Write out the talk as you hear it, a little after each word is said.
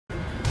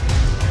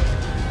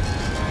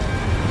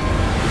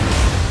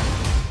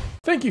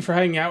Thank you for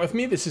hanging out with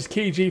me. This is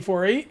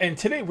KJ48, and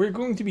today we're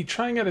going to be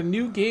trying out a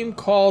new game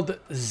called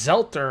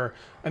Zelter.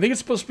 I think it's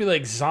supposed to be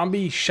like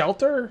zombie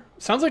shelter.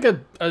 Sounds like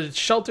a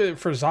shelter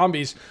for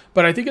zombies,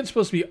 but I think it's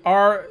supposed to be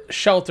our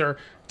shelter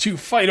to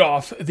fight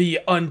off the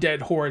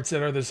undead hordes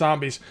that are the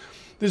zombies.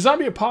 The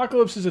zombie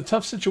apocalypse is a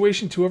tough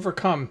situation to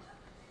overcome.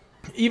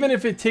 Even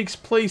if it takes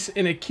place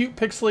in a cute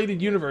pixelated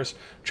universe,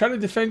 try to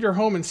defend your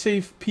home and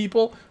save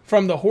people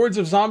from the hordes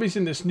of zombies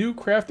in this new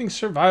crafting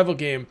survival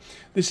game.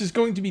 This is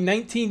going to be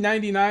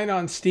 $19.99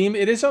 on Steam.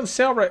 It is on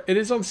sale right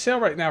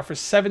now for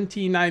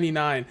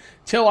 $17.99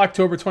 till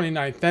October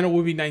 29th. Then it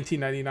will be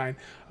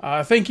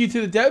 $19.99. Thank you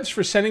to the devs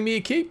for sending me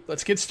a key.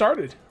 Let's get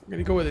started. We're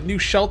gonna go with a new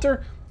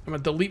shelter. I'm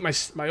gonna delete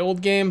my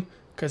old game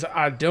because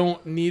I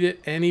don't need it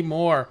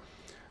anymore.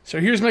 So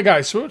here's my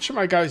guy. So what should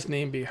my guy's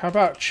name be? How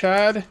about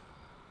Chad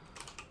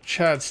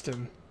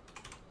Chadston?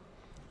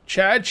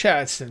 Chad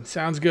Chadston.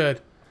 Sounds good.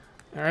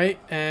 Alright,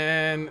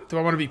 and do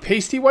I want to be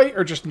pasty white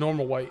or just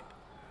normal white?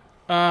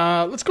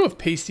 Let's go with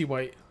pasty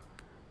white.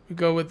 We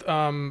go with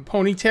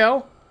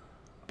ponytail.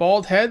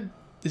 Bald head.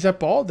 Is that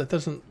bald? That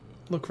doesn't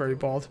look very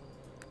bald.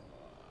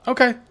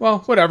 Okay, well,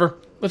 whatever.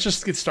 Let's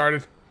just get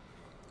started.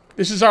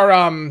 This is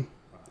our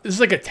this is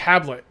like a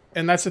tablet,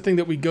 and that's the thing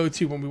that we go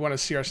to when we want to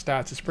see our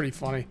stats. It's pretty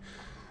funny.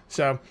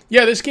 So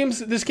yeah, this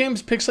game's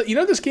pixel. You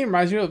know, this game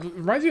reminds me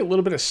a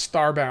little bit of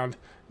Starbound.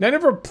 Now, I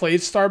never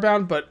played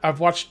Starbound, but I've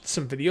watched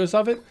some videos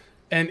of it,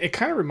 and it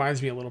kind of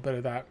reminds me a little bit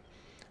of that.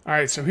 All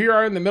right, so here we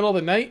are in the middle of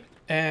the night,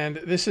 and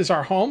this is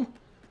our home.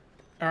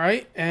 All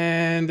right,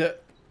 and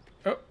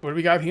oh, what do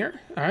we got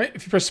here? All right,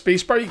 if you press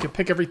spacebar, you can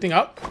pick everything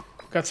up.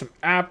 Got some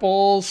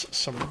apples,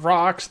 some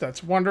rocks.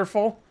 That's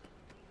wonderful.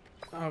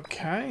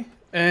 Okay,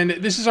 and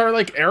this is our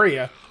like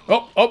area.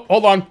 Oh,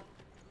 hold on.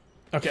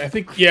 Okay, I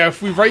think, yeah,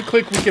 if we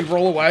right-click, we can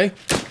roll away.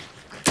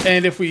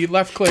 And if we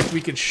left-click,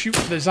 we can shoot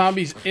the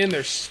zombies in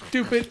their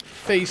stupid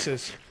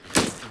faces.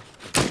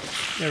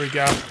 There we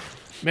go.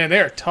 Man, they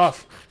are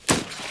tough.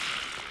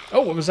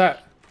 Oh, what was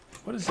that?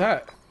 What is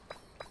that?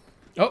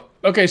 Oh,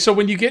 okay, so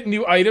when you get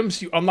new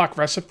items, you unlock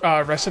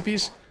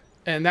recipes.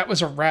 And that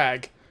was a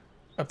rag.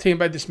 Obtained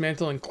by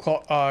dismantling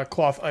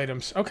cloth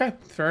items. Okay,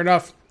 fair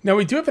enough. Now,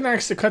 we do have an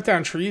axe to cut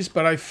down trees,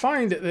 but I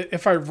find that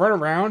if I run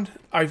around,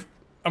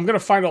 I'm going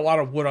to find a lot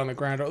of wood on the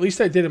ground, or at least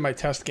I did in my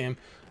test game.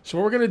 So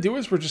what we're going to do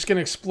is we're just going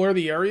to explore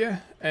the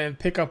area and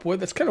pick up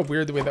wood. That's kind of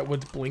weird the way that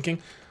wood's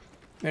blinking.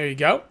 There you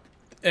go.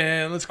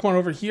 And let's come on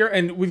over here.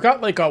 And we've got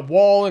like a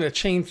wall and a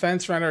chain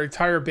fence around our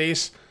entire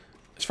base.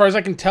 As far as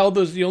I can tell,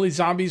 those are the only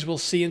zombies we'll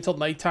see until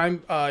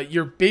nighttime.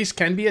 Your base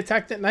can be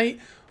attacked at night.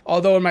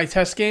 Although in my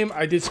test game,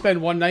 I did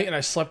spend one night and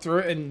I slept through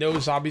it and no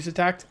zombies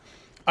attacked.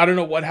 I don't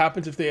know what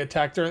happens if they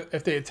attack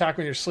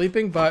when you're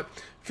sleeping, but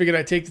figured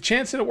I'd take the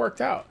chance and it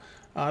worked out.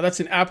 That's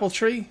an apple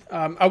tree.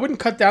 I wouldn't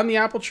cut down the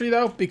apple tree,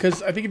 though,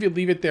 because I think if you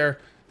leave it there,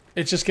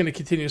 it's just going to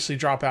continuously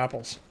drop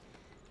apples.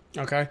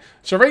 Okay,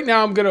 so right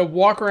now I'm going to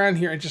walk around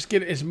here and just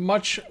get as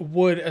much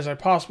wood as I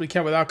possibly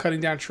can without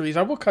cutting down trees.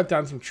 I will cut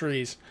down some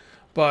trees,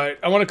 but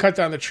I want to cut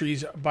down the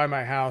trees by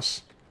my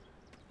house.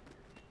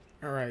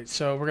 All right,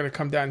 so we're going to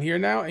come down here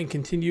now and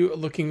continue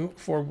looking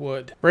for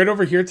wood. Right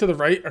over here to the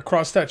right,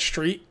 across that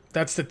street,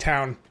 that's the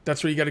town.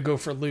 That's where you got to go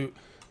for loot.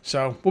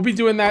 So we'll be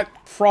doing that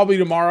probably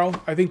tomorrow.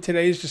 I think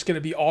today is just going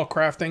to be all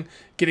crafting,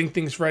 getting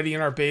things ready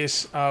in our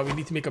base. We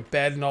need to make a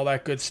bed and all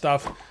that good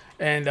stuff.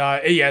 And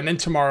yeah, and then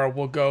tomorrow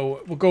we'll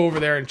go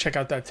over there and check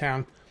out that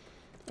town.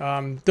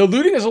 The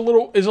looting is a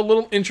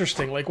little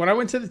interesting. Like when I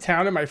went to the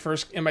town in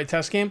my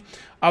test game,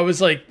 I was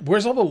like,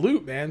 "Where's all the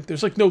loot, man?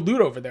 There's like no loot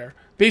over there."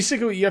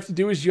 Basically, what you have to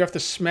do is you have to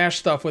smash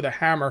stuff with a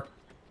hammer,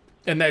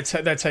 and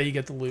that's how you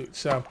get the loot.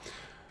 So,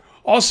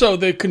 also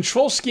the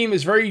control scheme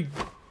is very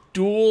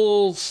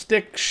dual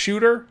stick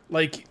shooter.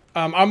 Like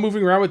I'm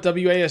moving around with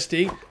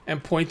WASD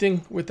and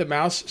pointing with the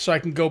mouse so I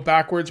can go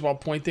backwards while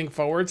pointing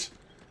forwards.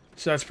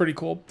 So that's pretty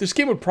cool. This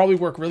game would probably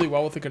work really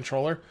well with a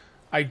controller.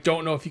 I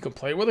don't know if you can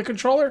play it with a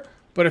controller,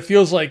 but it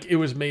feels like it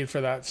was made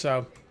for that.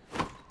 So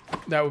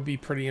that would be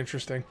pretty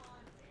interesting.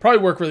 Probably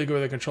work really good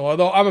with a controller,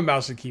 although I'm a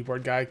mouse and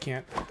keyboard guy. I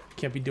can't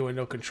be doing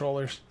no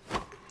controllers.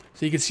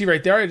 So you can see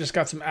right there, I just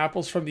got some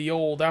apples from the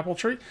old apple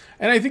tree.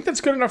 And I think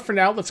that's good enough for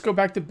now. Let's go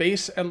back to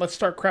base and let's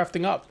start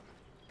crafting up.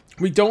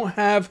 We don't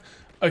have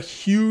a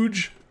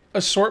huge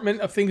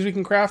assortment of things we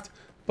can craft,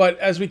 but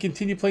as we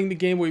continue playing the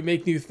game, we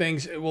make new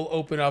things, it will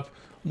open up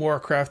more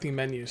crafting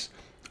menus.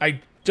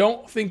 I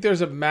don't think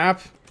there's a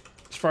map,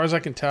 as far as I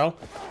can tell.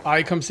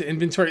 It comes to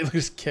inventory. Look at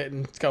this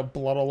kitten. It's got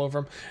blood all over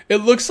him. It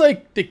looks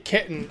like the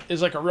kitten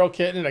is like a real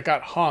kitten that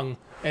got hung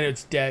and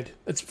it's dead.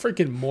 It's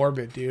freaking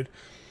morbid, dude.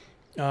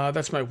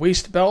 That's my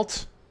waist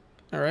belt.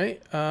 All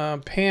right.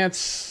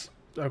 Pants.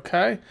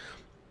 Okay.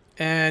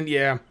 And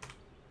yeah,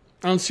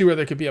 I don't see where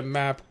there could be a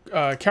map.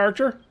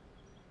 Character.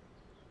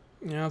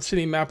 Yeah, I don't see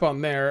any map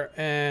on there.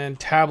 And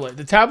tablet.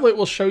 The tablet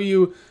will show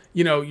you,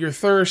 you know, your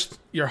thirst,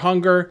 your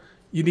hunger,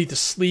 you need to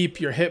sleep,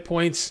 your hit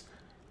points.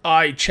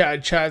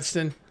 Chad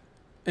Chadston.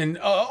 And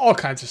all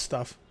kinds of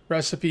stuff.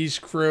 Recipes,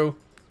 crew.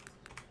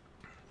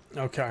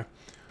 Okay.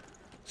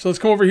 So let's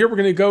come over here. We're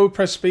going to go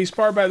press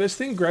spacebar by this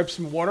thing, grab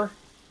some water.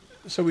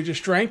 So we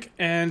just drank,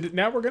 and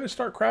now we're going to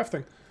start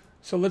crafting.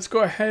 So let's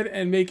go ahead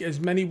and make as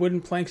many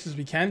wooden planks as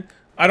we can.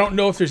 I don't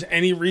know if there's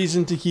any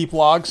reason to keep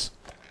logs,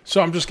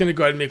 so I'm just going to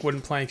go ahead and make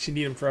wooden planks. You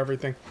need them for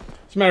everything.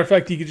 As a matter of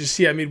fact, you can just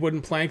see I made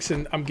wooden planks,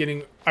 and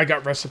I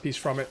got recipes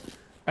from it.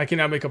 I can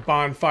now make a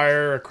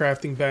bonfire, a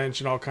crafting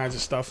bench, and all kinds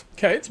of stuff.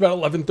 Okay, it's about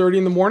 11:30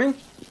 in the morning,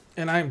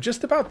 and I'm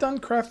just about done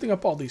crafting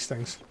up all these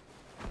things.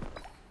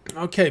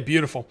 Okay,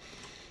 beautiful.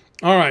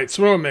 All right,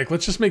 so what do I make?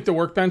 Let's just make the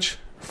workbench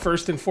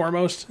first and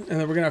foremost, and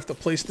then we're going to have to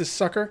place this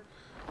sucker.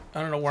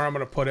 I don't know where I'm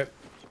going to put it.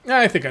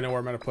 I think I know where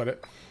I'm going to put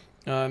it.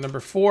 Number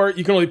 4,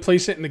 you can only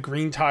place it in the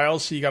green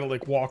tiles, so you got to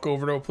like walk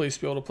over to a place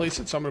to be able to place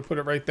it. So I'm going to put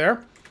it right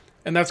there.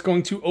 And that's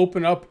going to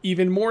open up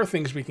even more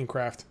things we can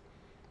craft.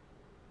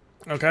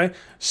 Okay,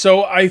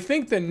 so I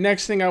think the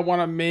next thing I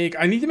want to make,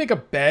 I need to make a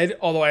bed,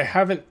 although I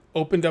haven't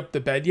opened up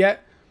the bed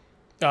yet.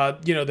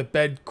 You know, the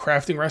bed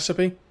crafting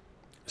recipe.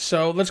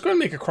 So let's go ahead and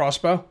make a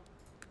crossbow.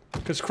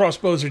 Because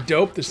crossbows are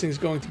dope. This thing's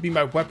going to be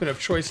my weapon of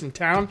choice in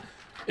town.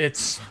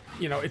 It's,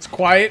 you know, it's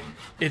quiet.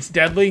 It's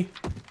deadly.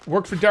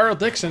 Worked for Daryl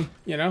Dixon,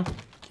 you know.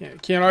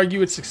 Can't argue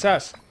with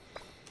success.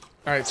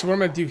 Alright, so what I'm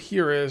going to do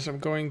here is I'm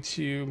going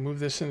to move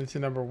this into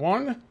number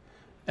 1.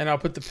 And I'll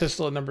put the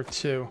pistol at number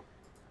 2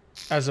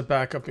 as a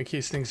backup in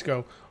case things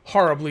go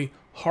horribly,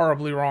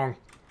 horribly wrong.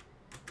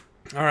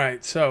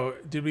 Alright, so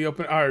did we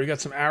open... Alright, we got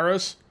some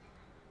arrows.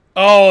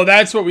 Oh,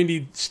 that's what we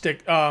need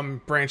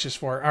branches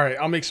for. Alright,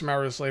 I'll make some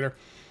arrows later.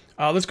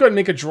 Let's go ahead and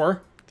make a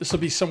drawer. This will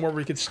be somewhere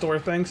we can store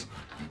things.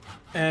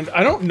 And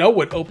I don't know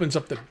what opens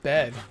up the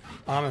bed,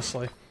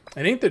 honestly.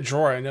 It ain't the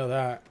drawer, I know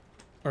that.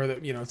 Or the,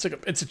 you know, it's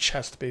like it's a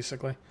chest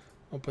basically.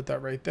 I'll put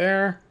that right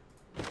there.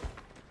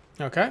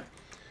 Okay.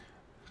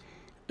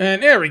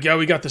 And there we go.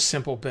 We got the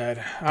simple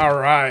bed. All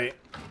right.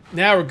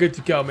 Now we're good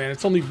to go, man.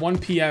 It's only 1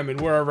 p.m. and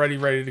we're already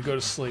ready to go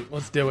to sleep.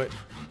 Let's do it.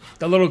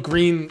 The little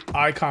green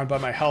icon by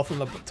my health on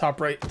the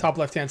top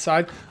left-hand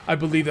side. I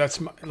believe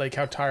that's like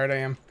how tired I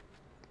am.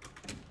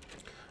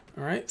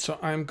 All right. So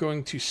I'm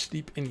going to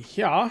sleep in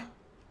here.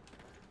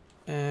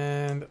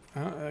 And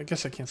I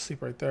guess I can't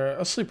sleep right there.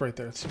 I'll sleep right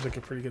there. It seems like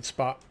a pretty good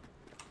spot.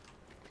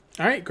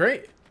 All right,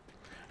 great.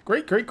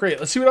 Great.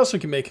 Let's see what else we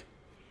can make.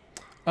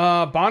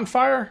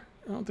 Bonfire.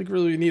 I don't think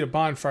really we need a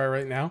bonfire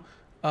right now.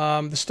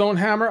 The stone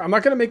hammer. I'm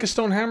not going to make a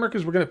stone hammer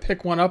because we're going to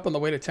pick one up on the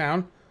way to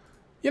town.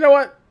 You know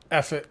what?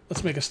 F it.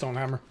 Let's make a stone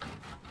hammer.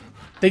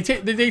 They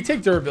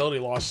take durability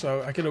loss,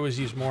 so I could always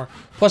use more.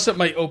 Plus, it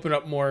might open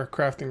up more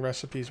crafting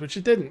recipes, which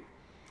it didn't.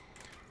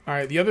 All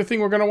right, the other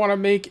thing we're going to want to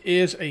make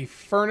is a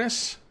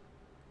furnace.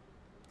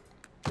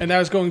 And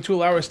that is going to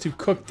allow us to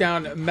cook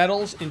down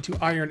metals into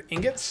iron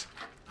ingots.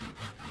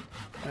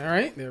 All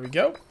right, there we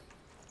go.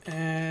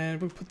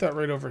 And we put that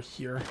right over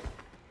here.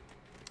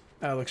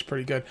 That looks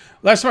pretty good.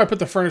 Last time I put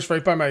the furnace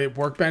right by my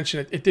workbench,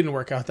 and it didn't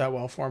work out that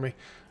well for me.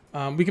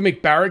 We can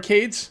make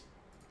barricades.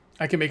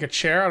 I can make a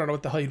chair. I don't know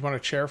what the hell you'd want a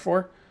chair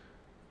for.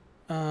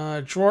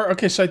 Drawer.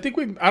 Okay, so I think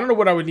I don't know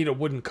what I would need a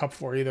wooden cup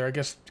for either. I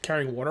guess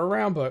carrying water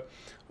around, but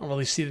I don't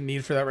really see the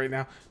need for that right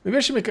now. Maybe I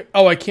should make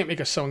oh, I can't make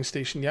a sewing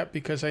station yet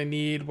because I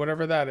need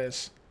whatever that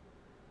is.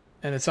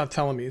 And it's not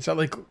telling me. Is that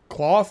like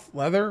cloth,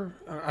 leather?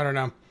 I don't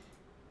know.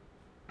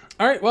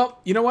 All right, well,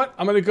 you know what?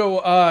 I'm going to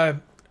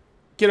go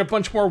get a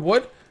bunch more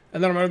wood.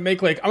 And then I'm going to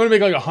make like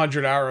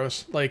 100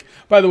 arrows. Like,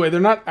 by the way,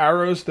 they're not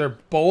arrows, they're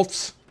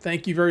bolts.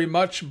 Thank you very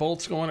much.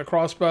 Bolts go in a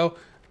crossbow,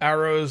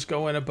 arrows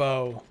go in a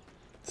bow.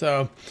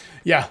 So,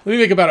 yeah, let me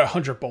make about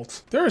 100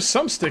 bolts. There are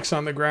some sticks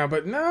on the ground,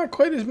 but not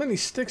quite as many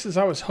sticks as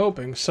I was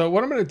hoping. So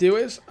what I'm going to do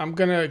is I'm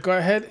going to go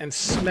ahead and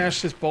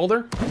smash this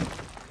boulder.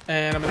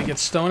 And I'm going to get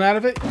stone out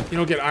of it. You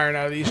don't get iron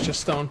out of these, just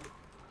stone.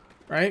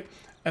 Right?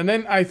 And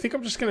then I think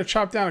I'm just going to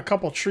chop down a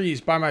couple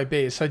trees by my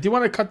base. I do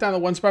want to cut down the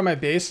ones by my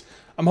base.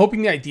 I'm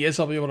hoping the idea is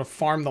I'll be able to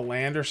farm the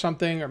land or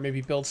something, or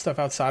maybe build stuff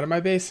outside of my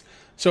base.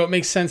 So it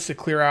makes sense to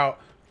clear out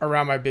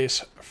around my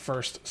base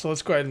first. So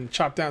let's go ahead and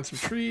chop down some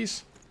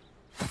trees.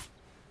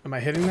 Am I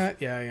hitting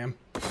that? Yeah, I am.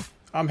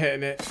 I'm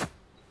hitting it.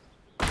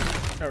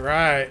 All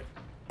right.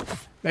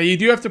 Now you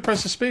do have to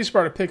press the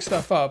spacebar to pick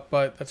stuff up,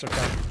 but that's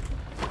okay.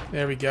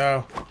 There we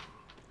go.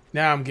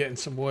 Now I'm getting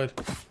some wood.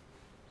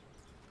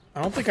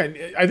 I think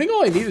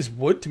all I need is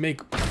wood to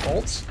make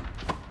bolts.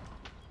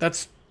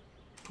 That's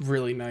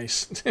really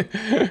nice.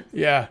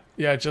 yeah,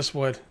 just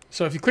wood.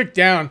 So if you click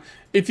down,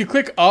 if you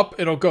click up,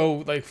 it'll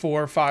go like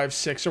 4, 5,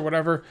 6 or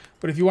whatever.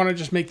 But if you want to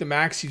just make the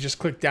max, you just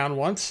click down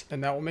once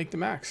and that will make the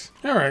max.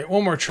 All right,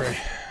 one more tray.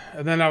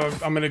 And then I'm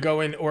going to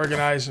go in,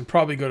 organize, and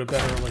probably go to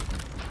bed early.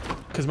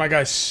 Because my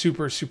guy's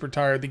super, super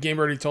tired. The game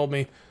already told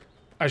me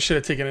I should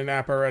have taken a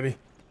nap already.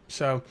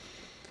 So,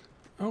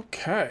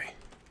 okay.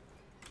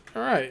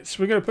 All right,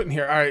 so we're going to put in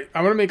here. All right,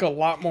 I'm going to make a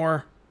lot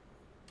more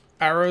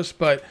arrows,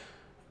 but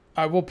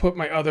I will put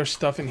my other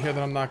stuff in here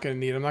that I'm not going to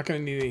need. I'm not going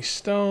to need any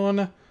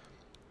stone.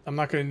 I'm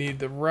not going to need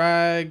the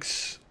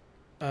rags.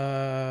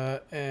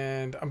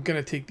 And I'm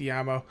going to take the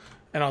ammo.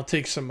 And I'll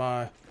take some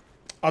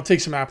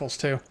apples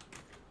too.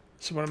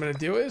 So what I'm going to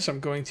do is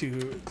I'm going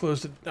to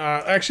close the...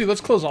 actually,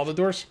 let's close all the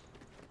doors.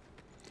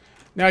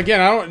 Now,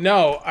 again, I don't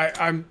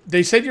know.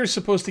 They said you're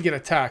supposed to get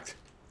attacked.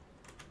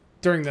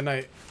 during the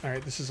night. All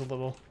right, this is a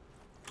little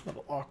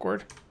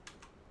awkward.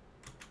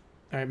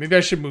 All right, maybe I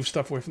should move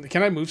stuff away from the...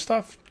 Can I move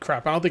stuff?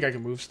 Crap, I don't think I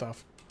can move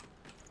stuff.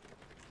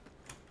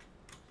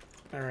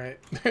 All right.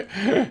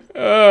 I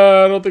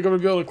don't think I'm going to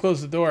be able to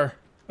close the door.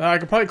 I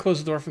could probably close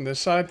the door from this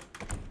side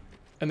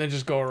and then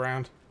just go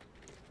around.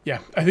 Yeah,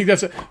 I think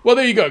that's it. Well,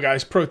 there you go,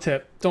 guys. Pro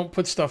tip: don't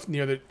put stuff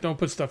near the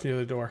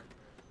door.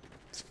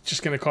 It's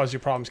just going to cause you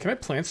problems. Can I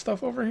plant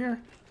stuff over here?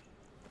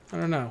 I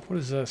don't know. What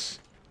is this?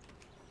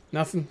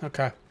 Nothing?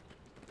 Okay.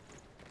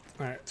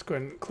 All right, let's go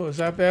ahead and close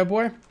that bad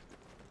boy.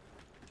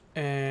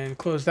 And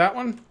close that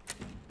one.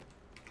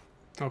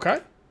 Okay.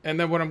 And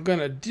then what I'm going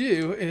to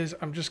do is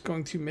I'm just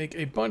going to make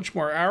a bunch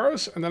more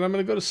arrows, and then I'm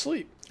going to go to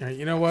sleep. All right,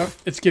 you know what?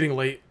 It's getting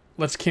late.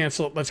 Let's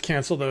cancel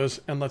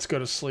those, and let's go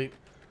to sleep.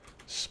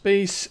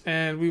 Space,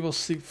 and we will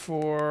sleep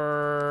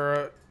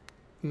for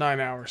 9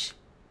 hours.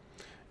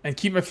 And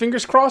keep my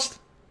fingers crossed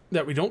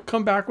that we don't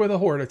come back with a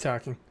horde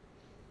attacking.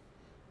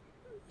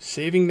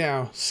 Saving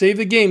now. Save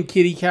the game,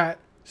 kitty cat.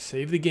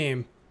 Save the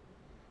game.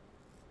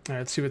 All right,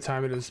 let's see what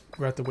time it is.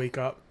 We're about to wake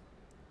up.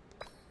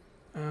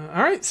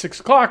 All right, 6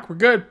 o'clock. We're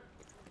good.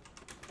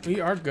 We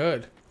are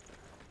good.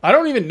 I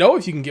don't even know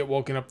if you can get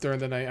woken up during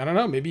the night. I don't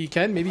know. Maybe you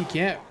can. Maybe you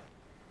can't.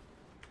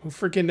 Who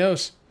freaking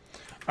knows?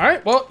 All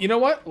right. Well, you know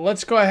what?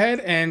 Let's go ahead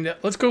and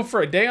let's go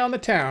for a day on the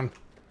town.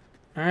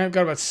 All right. I've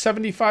got about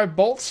 75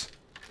 bolts.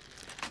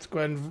 Let's go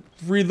ahead and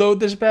reload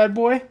this bad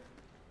boy.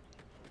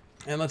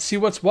 And let's see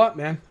what's what,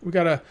 man. We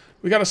gotta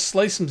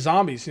slice some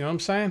zombies. You know what I'm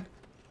saying?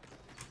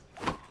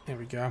 There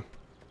we go.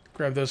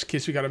 Grab those in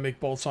case we gotta make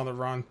bolts on the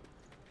run.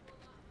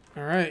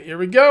 All right. Here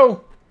we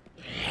go.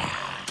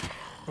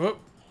 Whoop.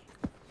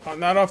 I'm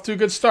not off to a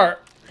good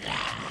start.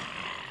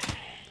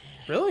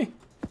 Really?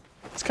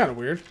 It's kind of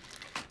weird.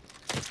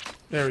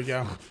 There we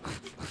go.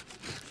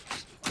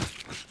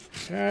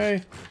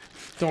 Okay.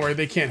 Don't worry,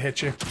 they can't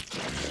hit you.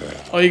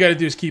 All you gotta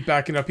do is keep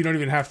backing up. You don't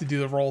even have to do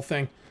the roll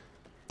thing.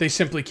 They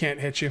simply can't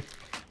hit you.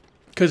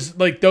 Because,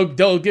 like,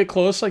 they'll get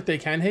close, like they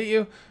can hit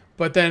you.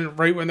 But then,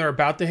 right when they're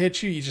about to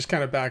hit you, you just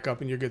kind of back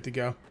up and you're good to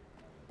go.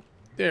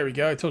 There we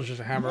go. I told you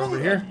there's a hammer over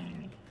here.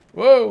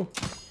 Whoa.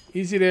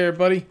 Easy there,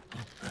 buddy.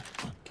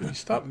 Can you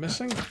stop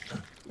missing?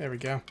 There we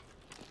go.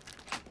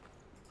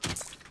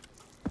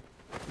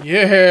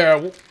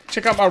 Yeah,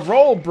 check out my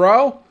roll,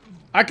 bro.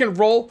 I can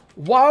roll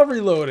while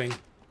reloading. I'm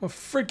a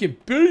freaking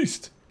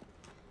beast.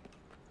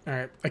 All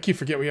right, I keep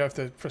forgetting we have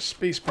to press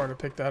space bar to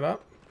pick that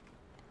up.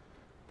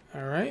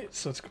 All right,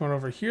 so let's come on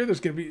over here. There's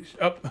gonna be.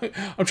 Oh,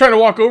 I'm trying to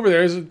walk over there.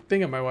 There's a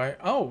thing in my way.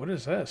 Oh, what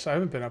is this? I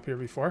haven't been up here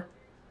before.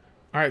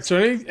 All right, so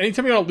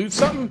anytime you want to loot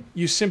something,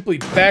 you simply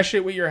bash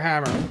it with your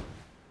hammer.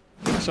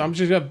 So I'm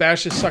just gonna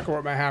bash this sucker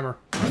with my hammer.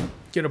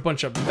 Get a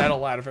bunch of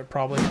metal out of it,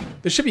 probably.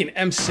 There should be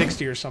an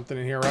M60 or something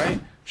in here, right?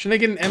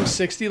 Shouldn't I get an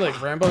M60 like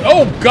Rambo?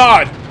 Oh,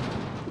 God!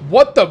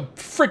 What the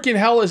freaking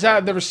hell is that?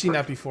 I've never seen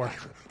that before.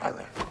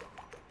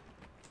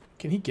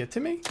 Can he get to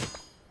me?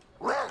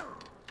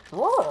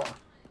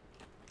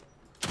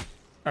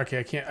 Okay,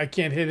 I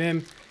can't hit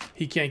him.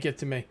 He can't get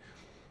to me.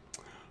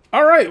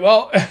 All right,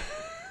 well,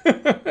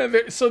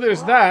 so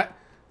there's that.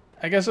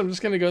 I guess I'm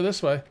just gonna go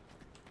this way.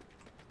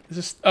 Is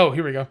this? Oh,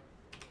 here we go.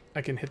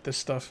 I can hit this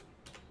stuff.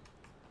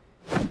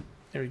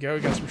 There we go.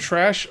 We got some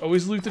trash.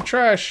 Always loot the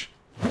trash.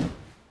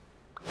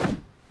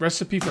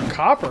 Recipe for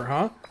copper,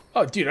 huh?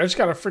 Oh, dude, I just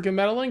got a freaking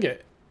metal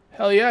ingot.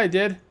 Hell yeah, I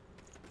did.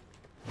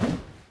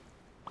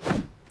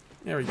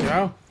 There we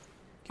go.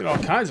 Get all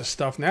kinds of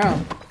stuff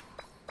now.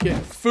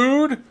 Get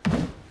food.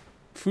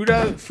 Food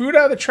out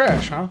of the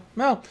trash, huh?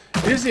 Well,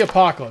 it is the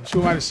apocalypse.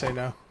 Who am I to say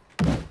no?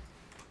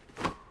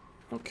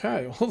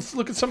 Okay, well, let's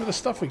look at some of the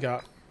stuff we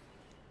got.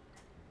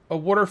 A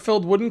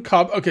water-filled wooden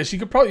cup. Okay, so you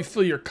could probably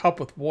fill your cup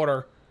with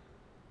water.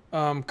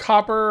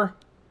 Copper.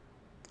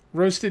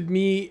 Roasted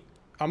meat.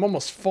 I'm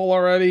almost full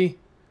already.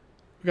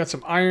 We got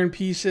some iron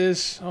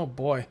pieces. Oh,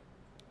 boy.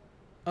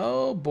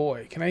 Oh,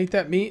 boy. Can I eat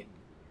that meat?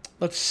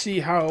 Let's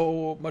see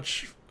how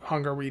much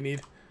hunger we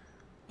need.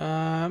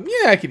 Yeah,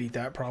 I could eat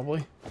that,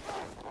 probably.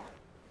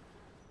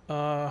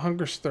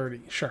 Hunger's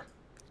 30. Sure.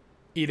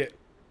 Eat it.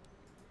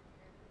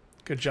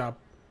 Good job.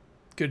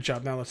 Good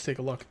job. Now let's take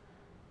a look.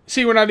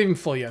 See, we're not even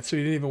full yet, so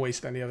we didn't even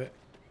waste any of it.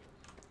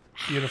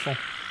 Beautiful.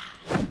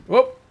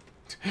 Whoop.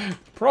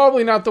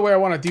 Probably not the way I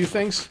want to do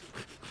things.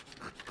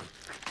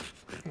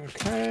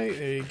 Okay,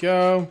 there you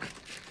go.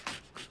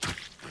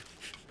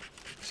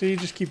 See,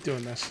 just keep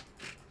doing this.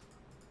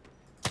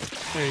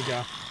 There you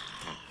go.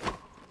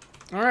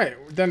 Alright,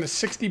 we're down to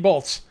 60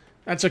 bolts.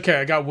 That's okay,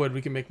 I got wood,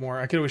 we can make more.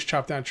 I could always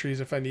chop down trees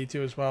if I need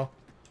to as well.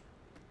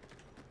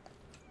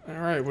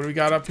 Alright, what do we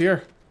got up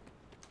here?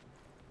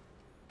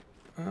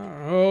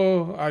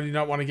 Oh, I do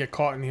not want to get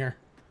caught in here.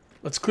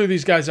 Let's clear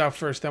these guys out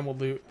first, then we'll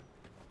loot.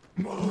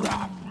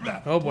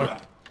 Oh boy.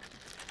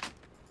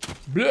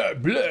 Blah,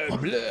 blah,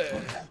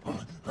 blah.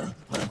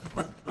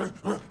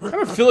 I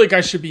kind of feel like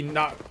I should be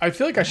not... I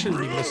feel like I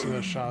shouldn't be missing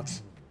those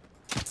shots.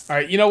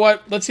 Alright, you know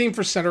what? Let's aim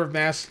for center of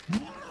mass.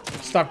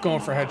 Stop going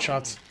for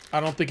headshots.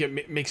 I don't think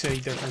it makes any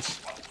difference.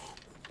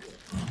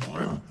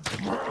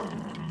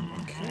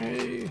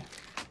 Okay.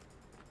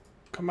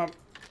 Come on.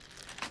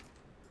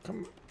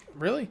 Come.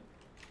 Really?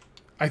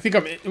 I think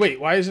I'm...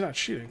 Wait, why is it not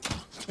shooting?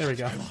 There we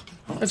go.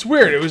 That's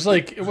weird. It was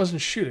like it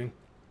wasn't shooting.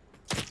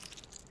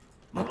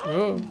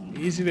 Oh,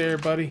 easy there,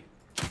 buddy.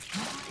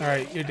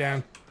 Alright, you're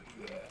down.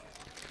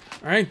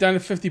 Alright, down to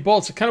 50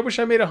 bolts. I kind of wish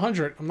I made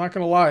 100. I'm not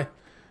going to lie.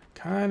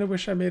 Kind of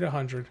wish I made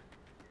 100.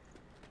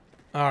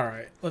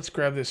 Alright, let's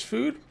grab this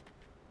food.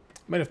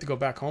 Might have to go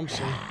back home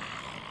soon.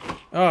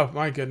 Oh,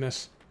 my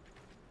goodness.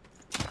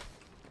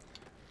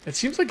 It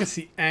seems like it's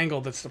the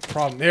angle that's the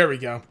problem. There we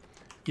go.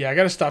 Yeah, I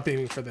got to stop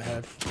aiming for the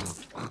head.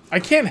 I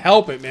can't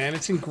help it, man.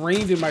 It's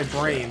ingrained in my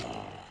brain.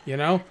 You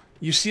know?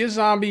 You see a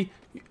zombie,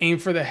 you aim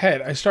for the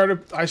head. I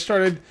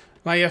started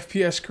my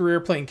FPS career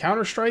playing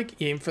Counter-Strike.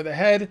 You aim for the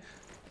head.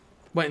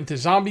 Went into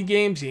zombie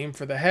games. You aim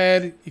for the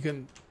head. You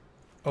can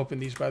open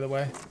these, by the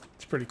way.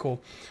 It's pretty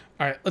cool.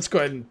 All right, let's go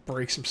ahead and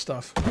break some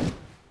stuff.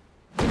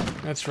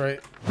 That's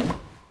right.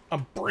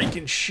 I'm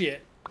breaking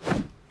shit.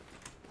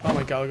 Oh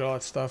my god, look at all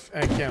that stuff.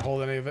 I can't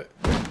hold any of it.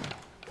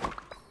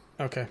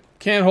 Okay,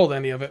 can't hold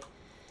any of it.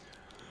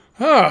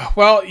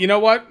 Well, you know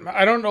what?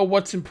 I don't know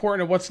what's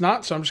important and what's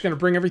not, so I'm just going to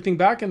bring everything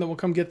back and then we'll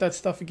come get that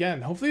stuff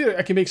again. Hopefully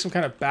I can make some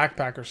kind of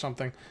backpack or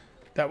something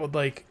that would,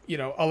 like, you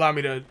know, allow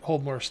me to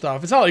hold more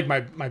stuff. It's not like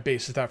my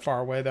base is that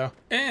far away, though.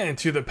 And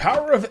to the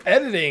power of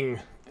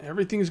editing,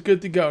 everything's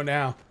good to go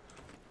now.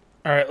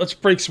 All right, let's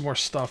break some more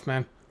stuff,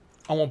 man.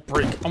 I'm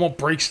gonna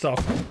break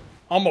stuff.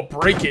 I'm gonna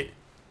break it.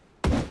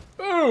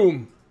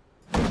 Boom!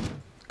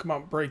 Come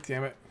on, break,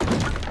 damn it.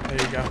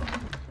 There you go.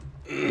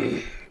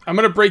 I'm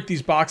gonna break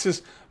these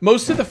boxes.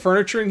 Most of the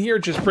furniture in here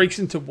just breaks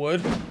into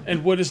wood,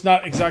 and wood is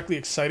not exactly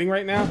exciting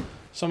right now.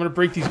 So I'm gonna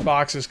break these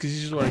boxes because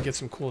this is where I get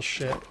some cool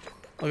shit.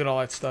 Look at all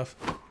that stuff.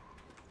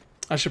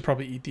 I should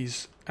probably eat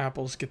these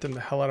apples, get them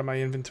the hell out of my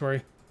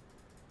inventory.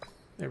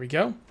 There we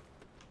go.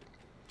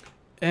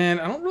 And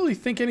I don't really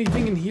think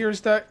anything in here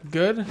is that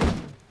good.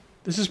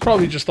 This is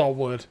probably just all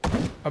wood.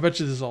 I bet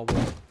you this is all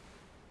wood.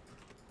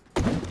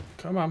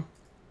 Come on.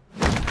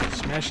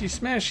 Smashy,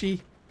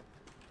 smashy.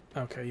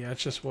 Okay, yeah,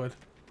 it's just wood.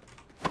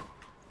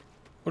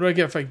 What do I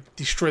get if I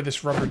destroy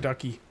this rubber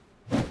ducky?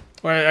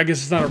 Well, I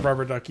guess it's not a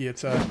rubber ducky.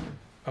 It's a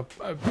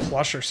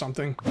plush or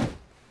something.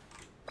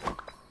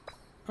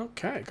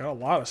 Okay, got a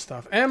lot of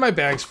stuff. And my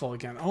bag's full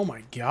again. Oh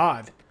my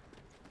god.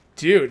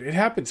 Dude, it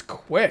happens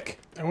quick.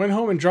 I went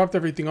home and dropped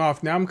everything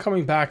off. Now I'm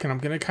coming back and I'm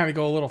going to kind of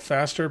go a little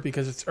faster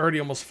because it's already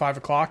almost 5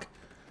 o'clock.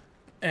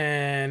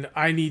 And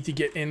I need to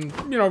get in,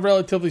 you know,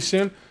 relatively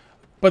soon.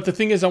 But the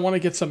thing is, I want to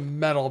get some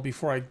metal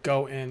before I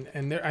go in.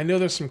 And I know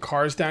there's some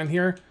cars down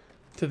here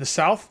to the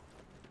south.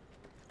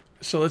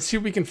 So let's see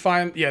if we can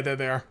find... Yeah, there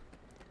they are.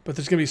 But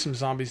there's going to be some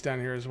zombies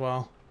down here as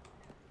well.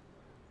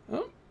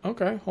 Oh,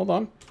 okay. Hold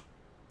on.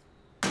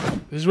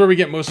 This is where we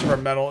get most of our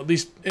metal. At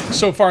least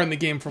so far in the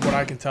game from what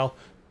I can tell.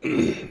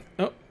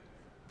 Oh.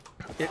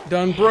 It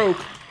done broke.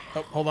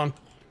 Oh, hold on.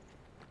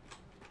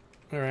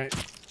 Alright.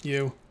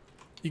 You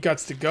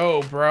gots to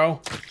go,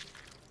 bro.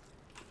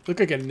 Look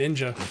like a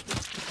ninja.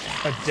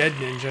 A dead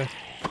ninja.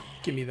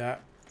 Give me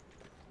that.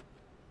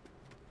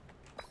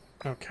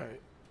 Okay.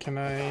 Can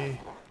I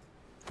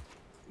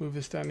move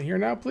this down to here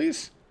now,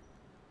 please?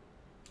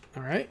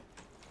 Alright.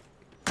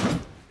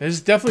 This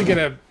is definitely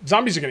gonna...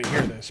 Zombies are gonna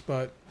hear this,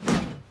 but...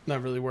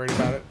 Not really worried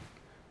about it.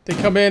 They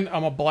come in,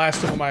 I'm gonna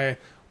blast them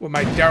with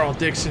my Daryl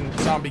Dixon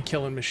zombie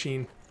killing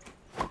machine.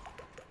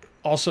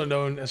 Also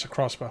known as a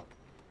crossbow.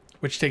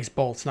 Which takes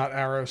bolts, not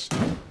arrows.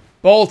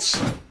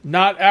 Bolts,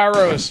 not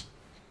arrows.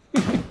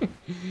 I'm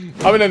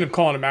gonna end up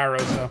calling them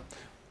arrows, though.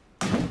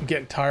 I'm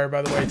getting tired,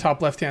 by the way.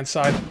 Top left-hand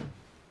side.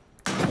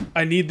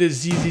 I need the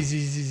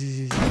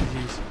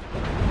ZZZZZZZs.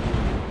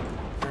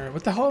 Alright,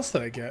 what the hell else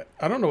did I get?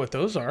 I don't know what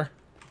those are.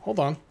 Hold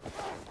on.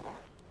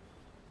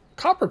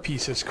 Copper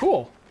pieces,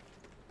 cool.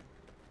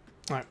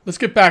 Alright, let's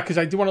get back, because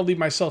I do want to leave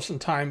myself some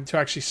time to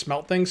actually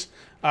smelt things.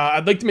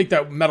 I'd like to make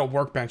that metal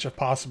workbench if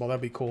possible.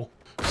 That'd be cool.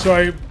 So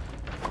I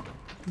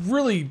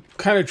really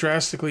kind of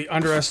drastically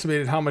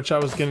underestimated how much I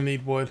was going to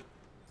need wood.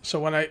 So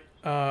when I...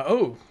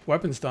 oh,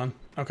 weapon's done.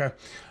 Okay.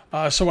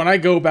 So when I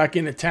go back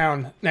into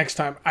town next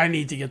time, I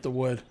need to get the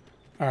wood.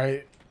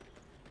 Alright.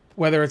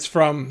 Whether it's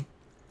from,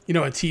 you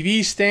know, a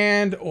TV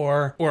stand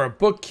or a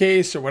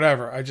bookcase or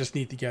whatever. I just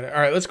need to get it.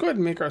 Alright, let's go ahead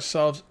and make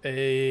ourselves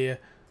a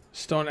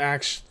stone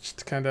axe. Just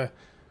to kind of...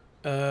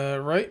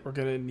 right, we're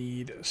going to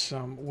need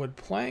some wood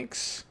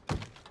planks.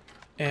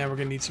 And we're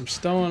going to need some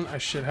stone. I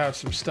should have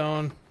some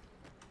stone.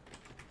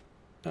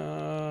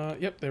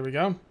 Yep, there we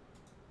go.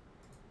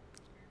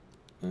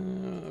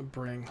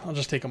 I'll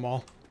just take them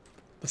all.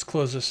 Let's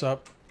close this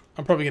up.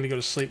 I'm probably going to go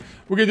to sleep.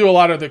 We're going to do a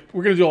lot of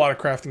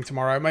crafting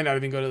tomorrow. I might not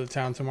even go to the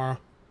town tomorrow.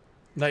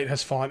 Night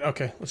has fallen.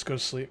 Okay, let's go to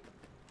sleep.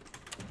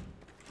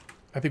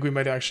 I think we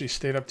might actually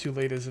stayed up too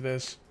late as it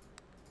is.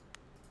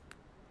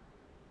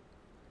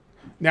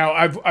 Now,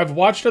 I've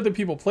watched other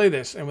people play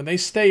this, and when they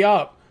stay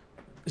up,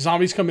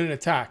 zombies come in and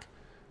attack.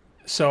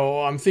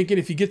 So I'm thinking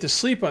if you get to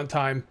sleep on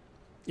time,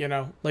 you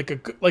know, like a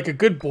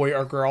good boy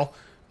or girl,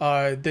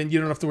 then you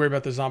don't have to worry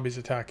about the zombies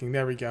attacking.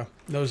 There we go.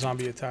 No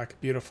zombie attack.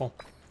 Beautiful.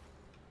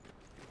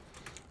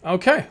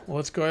 Okay, well,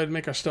 let's go ahead and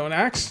make our stone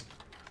axe.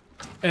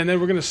 And then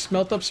we're going to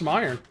smelt up some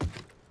iron.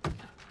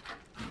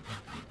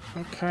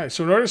 Okay,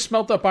 so in order to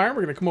smelt up iron,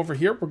 we're going to come over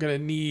here. We're going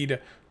to need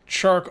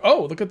charcoal.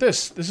 Oh, look at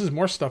this. This is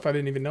more stuff I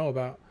didn't even know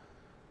about.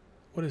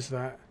 What is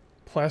that?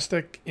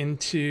 Plastic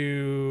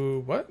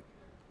into... what?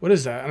 What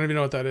is that? I don't even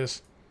know what that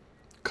is.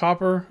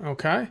 Copper.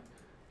 Okay.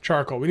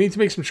 Charcoal. We need to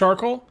make some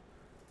charcoal.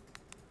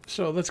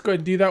 So let's go ahead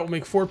and do that. We'll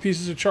make 4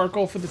 pieces of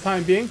charcoal for the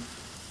time being.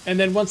 And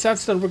then once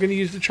that's done, we're going to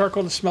use the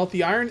charcoal to smelt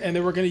the iron. And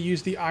then we're going to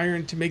use the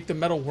iron to make the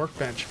metal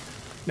workbench.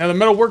 Now, the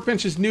metal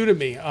workbench is new to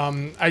me.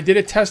 I did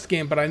a test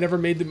game, but I never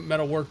made the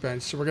metal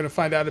workbench. So we're going to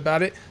find out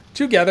about it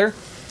together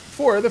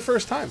for the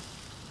first time.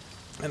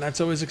 And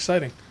that's always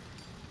exciting.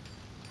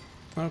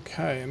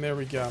 Okay, and there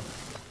we go.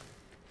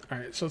 All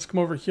right, so let's come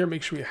over here,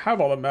 make sure we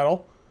have all the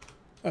metal.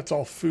 That's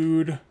all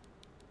food.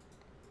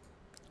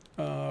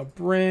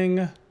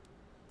 Bring.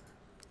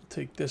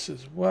 Take this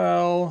as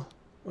well.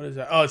 What is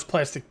that? Oh, it's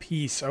plastic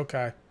piece.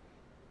 Okay.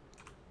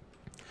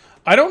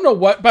 I don't know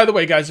what... by the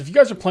way, guys, if you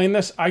guys are playing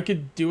this, I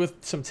could do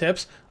with some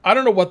tips. I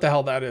don't know what the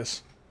hell that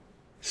is.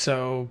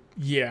 So,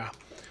 yeah.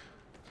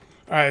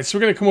 All right, so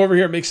we're going to come over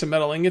here and make some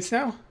metal ingots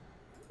now.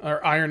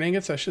 Or iron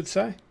ingots, I should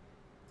say.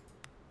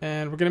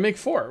 And we're going to make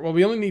 4. Well,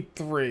 we only need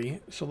 3.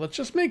 So let's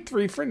just make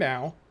 3 for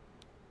now.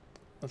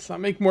 Let's not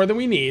make more than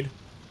we need.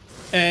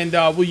 And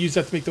we'll use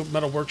that to make the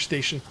metal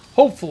workstation.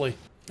 Hopefully.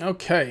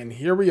 Okay, and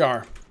here we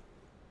are.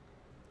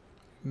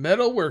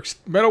 Metal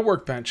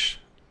workbench.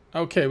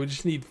 Okay, we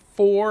just need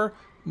 4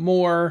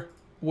 more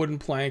wooden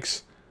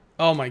planks.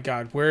 Oh my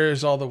god,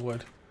 where's all the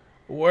wood?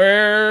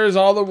 Where's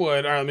all the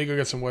wood? Alright, let me go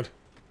get some wood.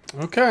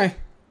 Okay.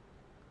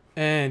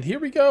 And here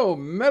we go.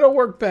 Metal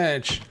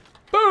workbench.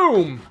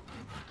 Boom!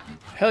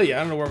 Hell yeah, I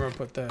don't know where I'm going to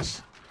put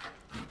this.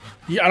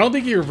 Yeah, I don't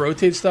think you can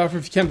rotate stuff.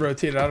 If you can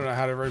rotate it, I don't know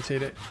how to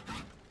rotate it.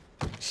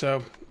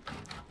 So,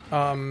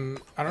 I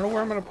don't know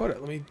where I'm going to put it.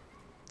 Let me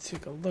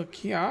take a look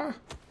here.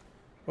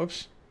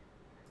 Whoops.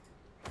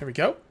 There we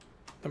go.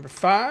 Number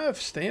 5.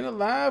 Staying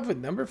alive with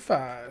number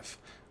 5.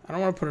 I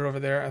don't want to put it over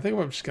there. I think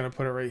I'm just going to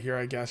put it right here,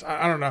 I guess.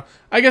 I don't know.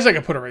 I guess I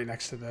could put it right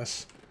next to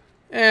this.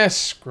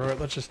 Screw it.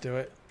 Let's just do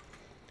it.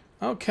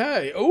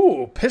 Okay.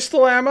 Ooh,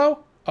 pistol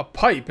ammo. A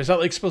pipe. Is that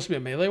like supposed to be a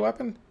melee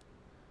weapon?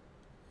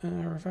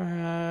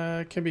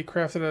 Can be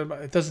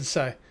crafted. It doesn't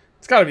say.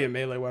 It's got to be a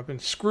melee weapon.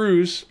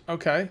 Screws.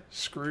 Okay.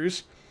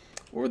 Screws.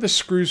 What were the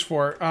screws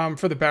for?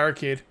 For the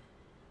barricade.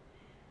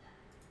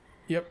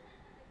 Yep.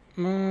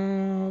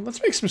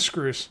 Let's make some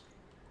screws.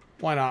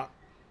 Why not?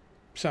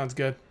 Sounds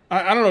good.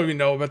 I don't even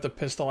know about the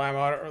pistol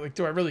ammo. Like,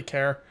 do I really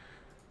care?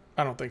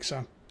 I don't think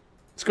so.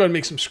 Let's go ahead and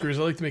make some screws.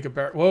 I like to make a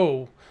bar.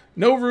 Whoa.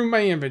 No room in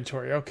my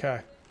inventory.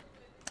 Okay.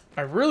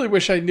 I really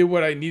wish I knew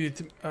what I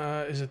needed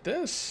to... is it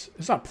this?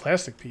 It's not a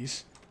plastic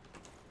piece.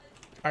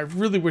 I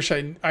really wish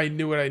I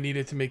knew what I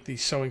needed to make the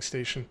sewing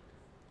station.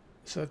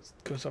 So that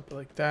goes up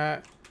like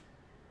that.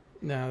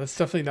 No, that's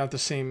definitely not the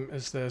same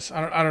as this.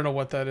 I don't know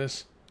what that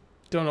is.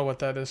 Don't know what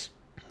that is.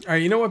 All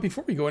right, you know what?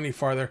 Before we go any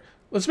farther,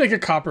 let's make a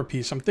copper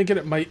piece. I'm thinking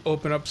it might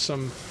open up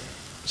some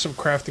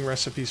crafting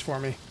recipes for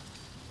me.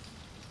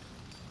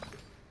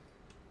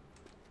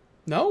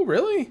 No,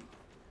 really?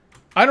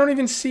 I don't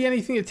even see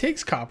anything that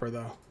takes copper,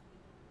 though.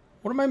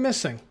 What am I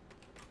missing?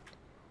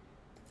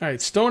 All right,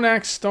 stone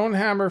axe, stone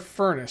hammer,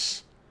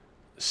 furnace,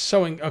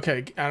 sewing.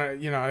 Okay,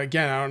 you know,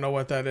 again, I don't know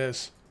what that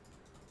is.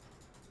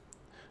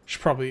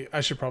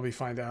 I should probably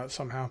find out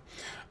somehow.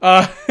 We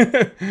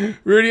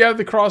already have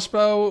the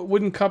crossbow.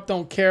 Wooden cup,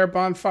 don't care.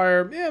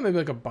 Bonfire, yeah, maybe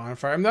like a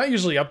bonfire. I'm not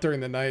usually up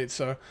during the night,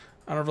 so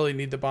I don't really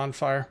need the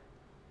bonfire.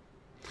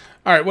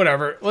 All right,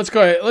 whatever. Let's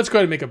go ahead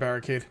and make a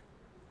barricade.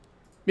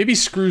 Maybe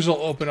screws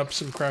will open up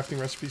some crafting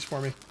recipes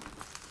for me.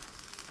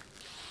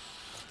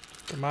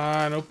 Come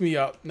on, open me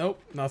up.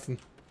 Nope, nothing.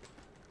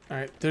 All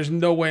right, there's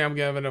no way I'm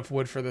gonna have enough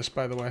wood for this,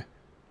 by the way.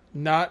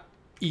 Not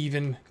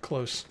even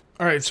close.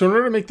 All right, so in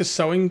order to make the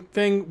sewing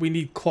thing, we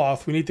need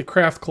cloth. We need to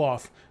craft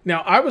cloth.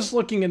 Now, I was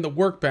looking in the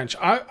workbench.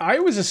 I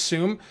always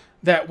assume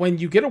that when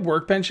you get a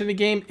workbench in a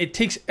game, it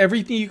takes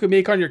everything you can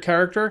make on your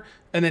character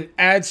and then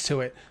adds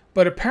to it.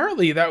 But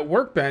apparently that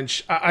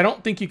workbench, I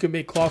don't think you can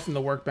make cloth in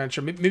the workbench,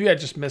 or maybe I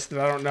just missed it,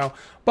 I don't know.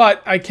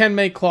 But I can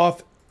make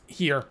cloth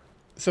here.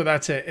 So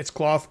that's it. It's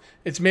cloth.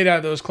 It's made out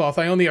of those cloth.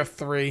 I only have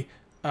 3.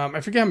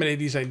 I forget how many of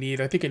these I need.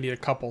 I think I need a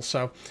couple.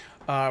 So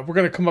we're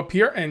going to come up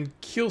here and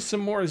kill some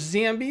more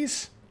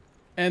zombies.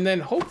 And then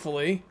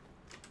hopefully...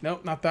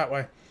 Nope, not that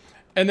way.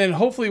 And then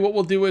hopefully what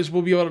we'll do is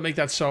we'll be able to make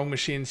that sewing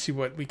machine and see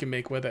what we can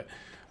make with it.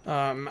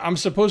 I'm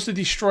supposed to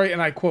destroy,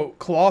 and I quote,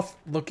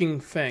 cloth-looking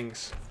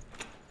things.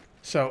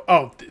 So,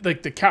 oh,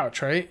 like the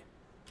couch, right?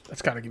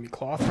 That's got to give me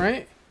cloth,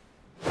 right?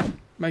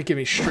 Might give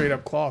me straight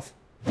up cloth.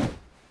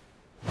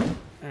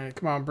 Alright,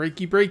 come on,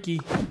 breaky, breaky.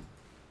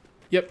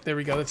 Yep, there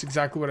we go. That's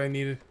exactly what I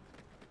needed.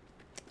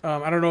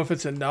 I don't know if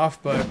it's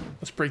enough, but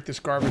let's break this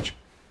garbage.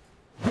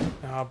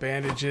 Oh,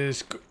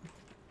 bandages.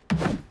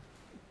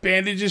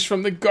 Bandages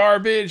from the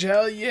garbage.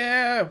 Hell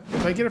yeah.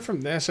 If I get it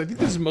from this, I think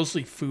this is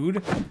mostly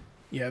food.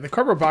 Yeah, the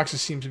cardboard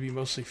boxes seem to be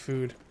mostly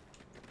food.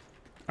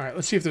 All right,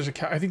 let's see if there's a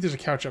couch. I think there's a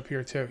couch up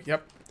here too.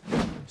 Yep.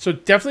 So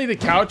definitely the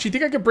couch. You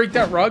think I could break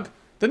that rug?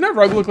 Doesn't that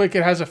rug look like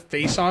it has a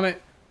face on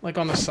it? Like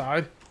on the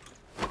side?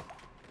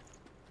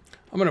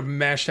 I'm gonna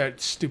mash that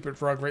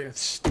stupid rug right in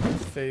its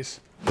stupid face.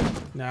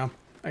 No,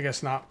 I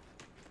guess not.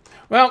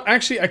 Well,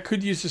 actually, I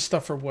could use this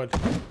stuff for wood.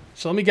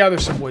 So let me gather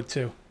some wood,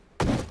 too.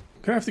 I'm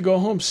gonna have to go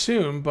home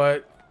soon,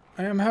 but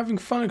I am having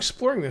fun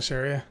exploring this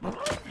area.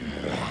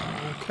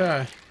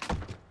 Okay.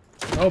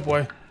 Oh,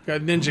 boy.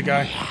 Got a ninja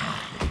guy.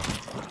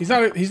 He's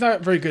not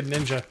a very good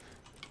ninja.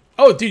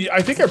 Oh, dude,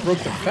 I think I broke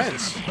the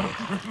fence.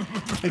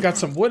 I got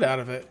some wood out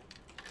of it.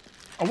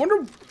 I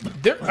wonder...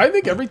 I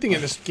think everything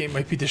in this game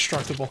might be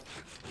destructible.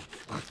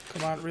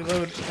 Come on,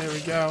 reload. There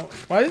we go.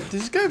 Why does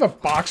this guy have a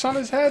box on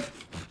his head?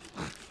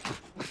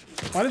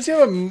 Why does he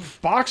have a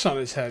box on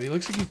his head? He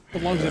looks like he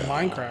belongs in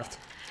Minecraft.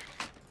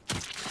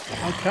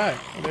 Okay,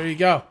 well, there you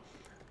go.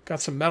 Got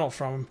some metal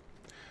from him.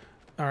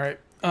 Alright,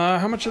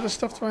 how much of this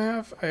stuff do I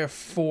have? I have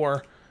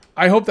 4.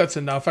 I hope that's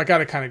enough. I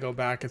gotta kind of go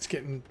back.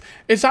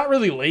 It's not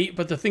really late,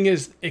 but the thing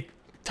is,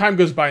 time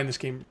goes by in this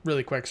game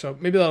really quick, so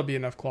maybe that'll be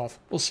enough cloth.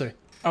 We'll see.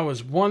 I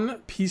was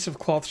 1 piece of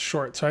cloth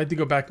short, so I had to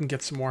go back and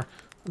get some more.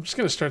 I'm just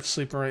gonna start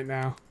sleeping right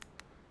now.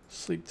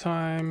 Sleep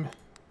time.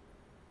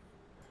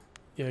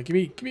 Yeah, give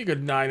me a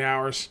good 9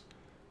 hours.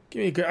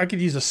 I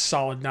could use a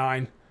solid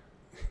 9.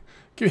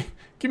 give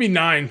me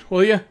 9,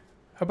 will you?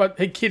 How about,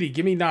 hey kitty,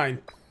 give me 9.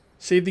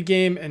 Save the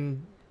game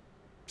and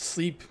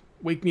sleep.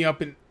 Wake me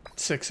up at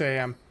 6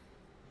 a.m.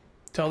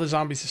 Tell the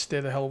zombies to stay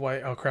the hell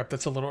away. Oh crap,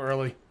 that's a little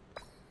early.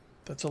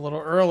 That's a little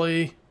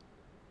early.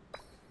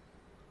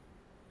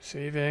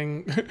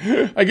 Saving.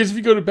 I guess if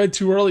you go to bed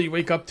too early, you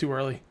wake up too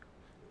early.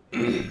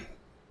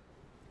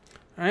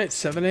 Alright,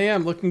 7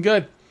 a.m. Looking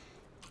good.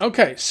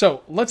 Okay,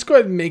 so let's go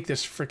ahead and make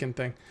this freaking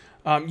thing.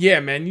 Yeah,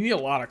 man, you need a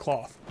lot of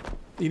cloth.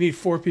 You need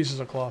 4 pieces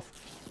of cloth.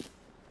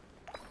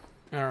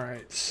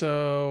 Alright,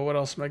 so what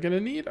else am I going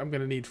to need? I'm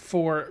going to need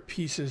 4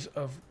 pieces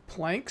of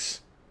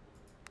planks.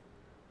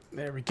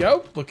 There we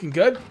go. Looking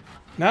good.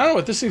 Now, I don't know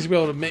what this thing's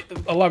going to be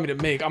able to allow me to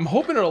make. I'm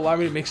hoping it'll allow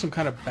me to make some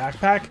kind of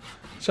backpack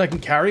so I can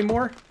carry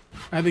more.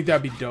 I think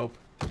that'd be dope.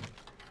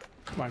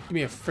 Come on, give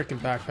me a freaking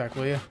backpack,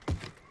 will you?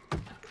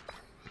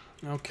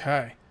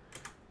 Okay.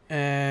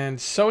 And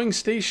sewing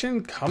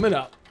station coming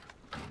up.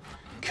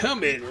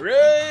 Coming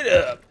right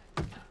up.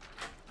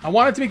 I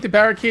wanted to make the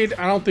barricade.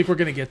 I don't think we're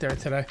going to get there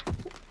today.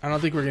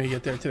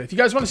 If you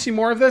guys want to see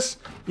more of this,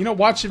 you know,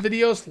 watch the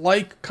videos,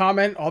 like,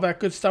 comment, all that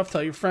good stuff.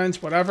 Tell your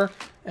friends, whatever.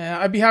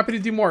 I'd be happy to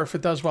do more if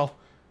it does well.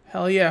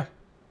 Hell yeah.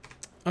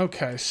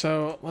 Okay,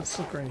 so let's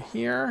look right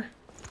here.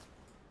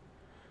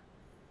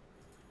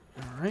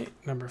 All right,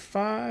 number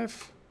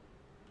 5.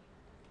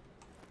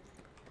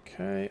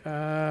 Okay,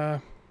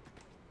 man,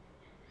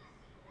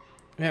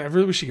 I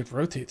really wish you could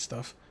rotate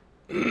stuff.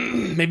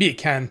 Maybe it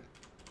can.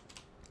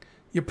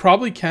 You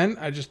probably can,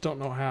 I just don't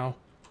know how.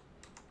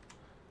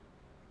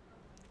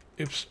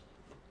 Oops.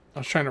 I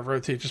was trying to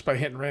rotate just by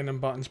hitting random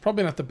buttons.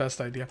 Probably not the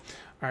best idea.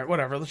 Alright,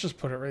 whatever. Let's just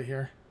put it right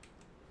here.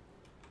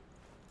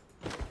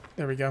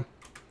 There we go.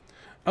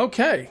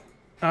 Okay.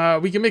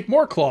 We can make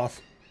more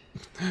cloth.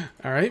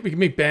 Alright, we can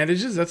make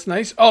bandages. That's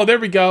nice. Oh, there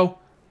we go.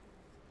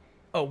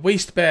 A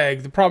waste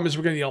bag. The problem is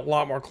we're going to need a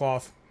lot more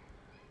cloth.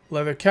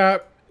 Leather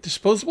cap.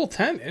 Disposable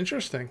tent.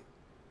 Interesting.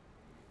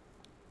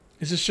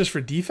 Is this just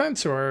for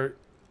defense or...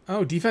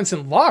 Oh, defense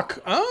and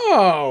luck.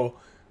 Oh,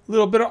 a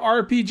little bit of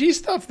RPG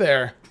stuff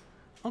there.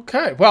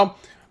 Okay, well,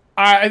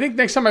 I think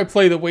next time I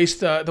play the waste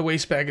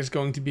bag is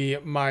going to be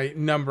my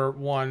number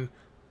 1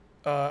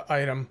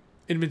 item.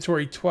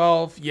 Inventory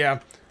 12. Yeah.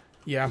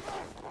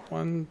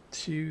 1,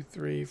 2,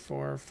 3,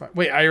 4, 5.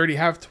 Wait, I already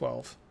have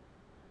 12.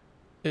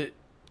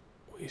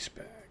 Waste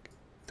bag.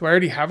 Do I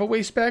already have a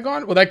waste bag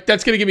on? Well,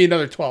 that's going to give me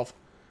another 12.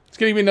 It's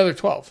going to give me another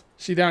 12.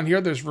 See down here,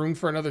 there's room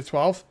for another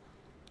 12.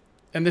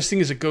 And this thing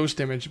is a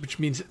ghost image, which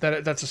means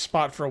that that's a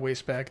spot for a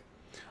waste bag.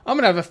 I'm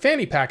going to have a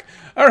fanny pack.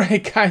 All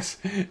right, guys.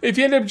 If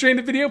you end up enjoying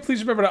the video,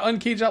 please remember to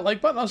uncage that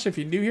like button. Also, if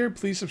you're new here,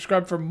 please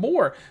subscribe for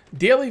more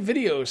daily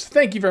videos.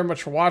 Thank you very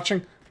much for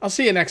watching. I'll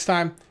see you next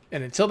time.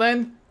 And until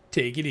then,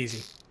 take it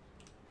easy.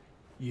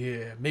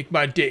 Yeah, make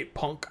my day,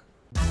 punk.